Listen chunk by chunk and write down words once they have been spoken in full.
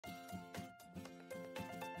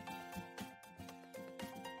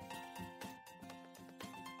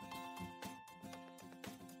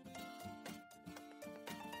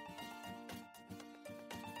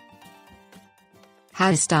How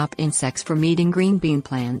to stop insects from eating green bean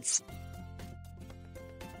plants.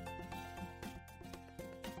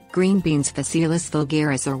 Green beans Phaseolus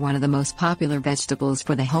vulgaris are one of the most popular vegetables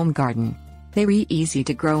for the home garden. They're easy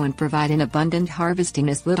to grow and provide an abundant harvest in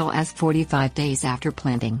as little as 45 days after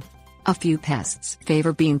planting. A few pests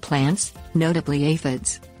favor bean plants, notably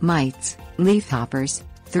aphids, mites, leafhoppers,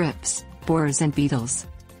 thrips, borers and beetles.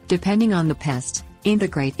 Depending on the pest,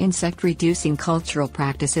 integrate insect-reducing cultural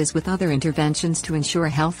practices with other interventions to ensure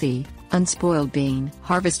healthy, unspoiled bean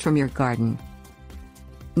harvest from your garden.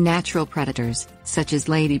 Natural predators, such as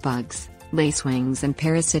ladybugs, lacewings and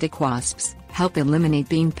parasitic wasps, help eliminate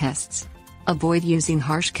bean pests. Avoid using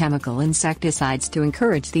harsh chemical insecticides to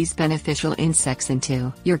encourage these beneficial insects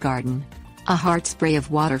into your garden. A hard spray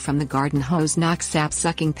of water from the garden hose knocks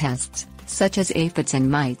sap-sucking pests, such as aphids and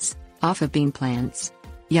mites, off of bean plants.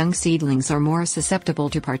 Young seedlings are more susceptible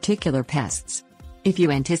to particular pests. If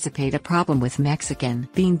you anticipate a problem with Mexican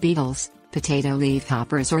bean beetles, potato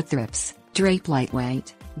leafhoppers or thrips, drape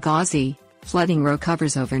lightweight, gauzy, flooding row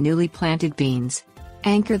covers over newly planted beans.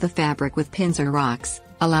 Anchor the fabric with pins or rocks,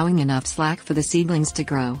 allowing enough slack for the seedlings to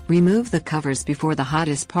grow. Remove the covers before the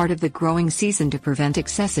hottest part of the growing season to prevent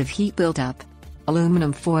excessive heat buildup.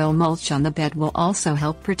 Aluminum foil mulch on the bed will also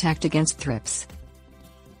help protect against thrips.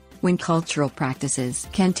 When cultural practices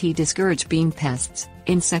can't discourage bean pests,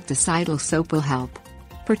 insecticidal soap will help.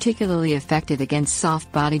 Particularly effective against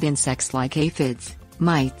soft-bodied insects like aphids,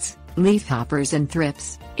 mites, leafhoppers and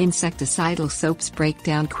thrips, insecticidal soaps break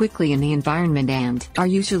down quickly in the environment and are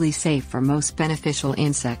usually safe for most beneficial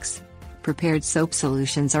insects. Prepared soap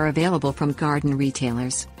solutions are available from garden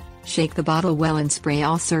retailers. Shake the bottle well and spray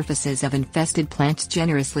all surfaces of infested plants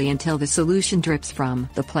generously until the solution drips from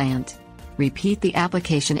the plant. Repeat the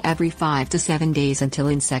application every 5 to 7 days until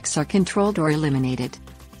insects are controlled or eliminated.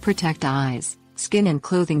 Protect eyes, skin and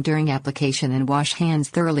clothing during application and wash hands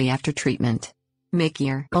thoroughly after treatment. Make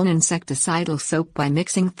your own insecticidal soap by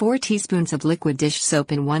mixing 4 teaspoons of liquid dish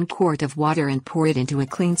soap in 1 quart of water and pour it into a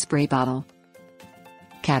clean spray bottle.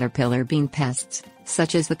 Caterpillar bean pests,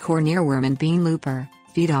 such as the corn earworm and bean looper,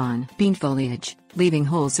 feed on bean foliage, leaving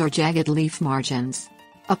holes or jagged leaf margins.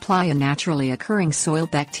 Apply a naturally occurring soil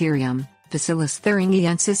bacterium, Phaseolus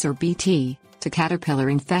thuringiensis or BT, to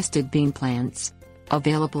caterpillar-infested bean plants.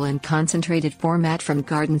 Available in concentrated format from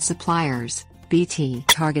garden suppliers, BT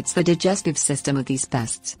targets the digestive system of these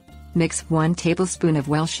pests. Mix 1 tablespoon of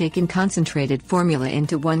well-shaken concentrated formula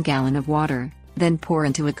into 1 gallon of water, then pour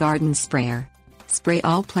into a garden sprayer. Spray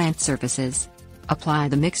all plant surfaces. Apply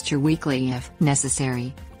the mixture weekly if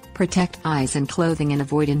necessary. Protect eyes and clothing and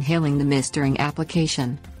avoid inhaling the mist during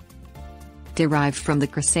application. Derived from the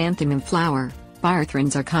chrysanthemum flower,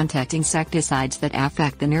 pyrethrins are contact insecticides that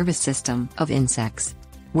affect the nervous system of insects.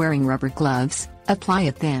 Wearing rubber gloves, apply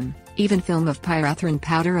a thin, even film of pyrethrin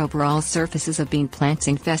powder over all surfaces of bean plants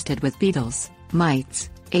infested with beetles, mites,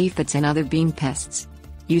 aphids and other bean pests.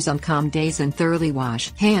 Use on calm days and thoroughly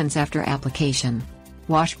wash hands after application.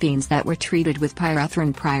 Wash beans that were treated with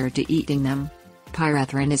pyrethrin prior to eating them.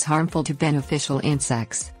 Pyrethrin is harmful to beneficial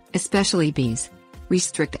insects, especially bees.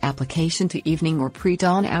 Restrict application to evening or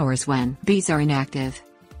pre-dawn hours when bees are inactive.